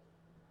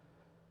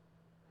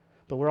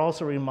 But we're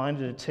also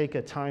reminded to take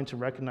a time to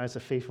recognize the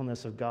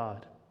faithfulness of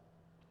God,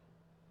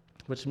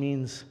 which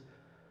means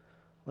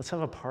let's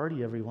have a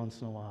party every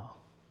once in a while.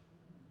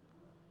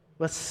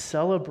 Let's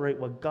celebrate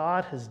what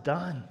God has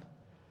done,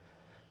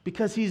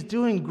 because he's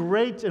doing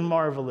great and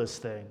marvelous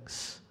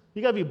things.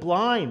 You got to be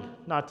blind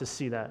not to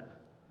see that.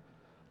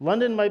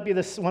 London might be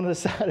one of the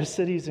saddest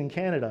cities in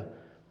Canada,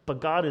 but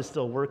God is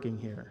still working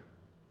here.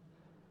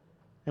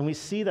 And we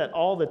see that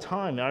all the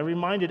time. And I'm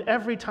reminded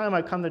every time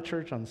I come to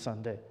church on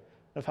Sunday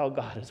of how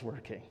God is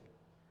working.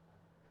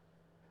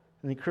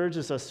 And he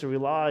encourages us to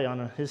rely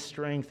on his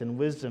strength and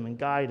wisdom and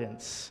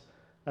guidance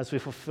as we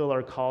fulfill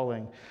our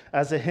calling.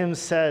 As the hymn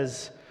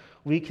says,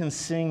 we can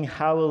sing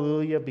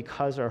hallelujah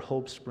because our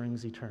hope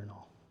springs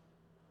eternal.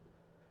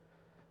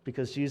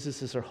 Because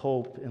Jesus is our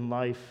hope in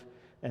life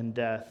and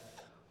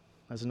death.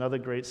 As another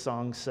great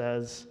song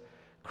says,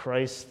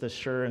 Christ, the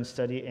sure and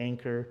steady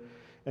anchor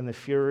in the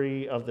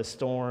fury of the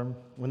storm,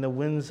 when the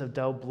winds of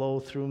doubt blow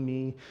through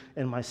me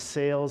and my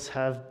sails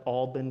have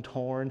all been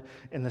torn,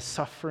 in the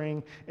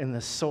suffering, in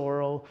the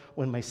sorrow,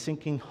 when my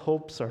sinking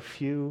hopes are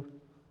few,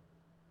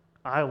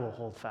 I will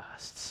hold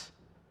fast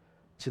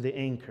to the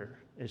anchor,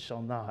 it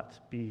shall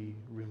not be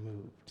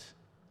removed.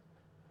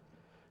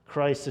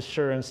 Christ, the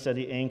sure and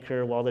steady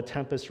anchor, while the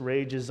tempest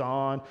rages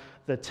on,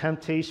 the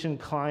temptation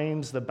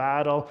climbs the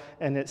battle,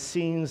 and it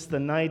seems the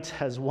night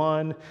has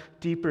won.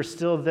 Deeper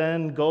still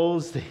then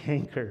goes the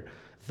anchor,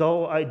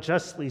 though I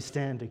justly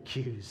stand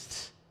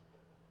accused.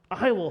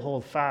 I will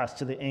hold fast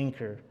to the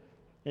anchor,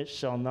 it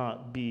shall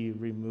not be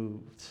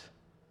removed.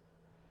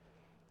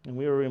 And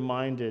we are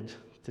reminded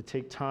to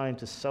take time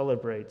to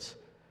celebrate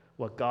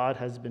what God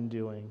has been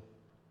doing.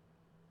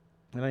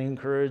 And I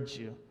encourage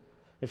you,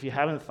 if you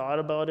haven't thought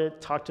about it,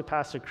 talk to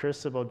Pastor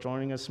Chris about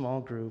joining a small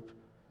group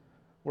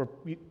where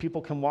people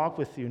can walk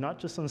with you, not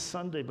just on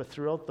Sunday, but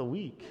throughout the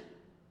week,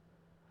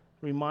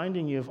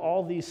 reminding you of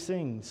all these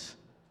things,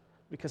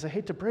 because I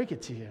hate to break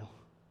it to you.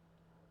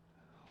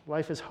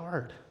 Life is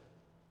hard,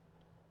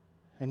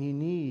 and you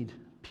need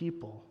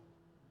people.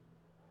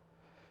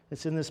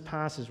 It's in this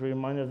passage we're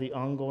reminded of the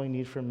ongoing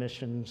need for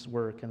missions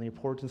work and the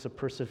importance of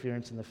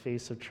perseverance in the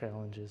face of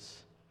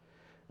challenges,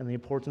 and the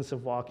importance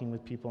of walking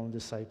with people and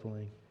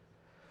discipling.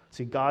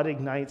 See, God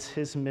ignites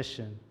his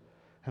mission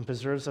and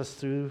preserves us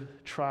through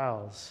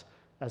trials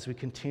as we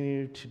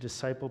continue to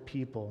disciple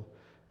people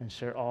and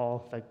share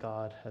all that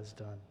God has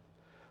done.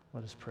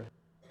 Let us pray.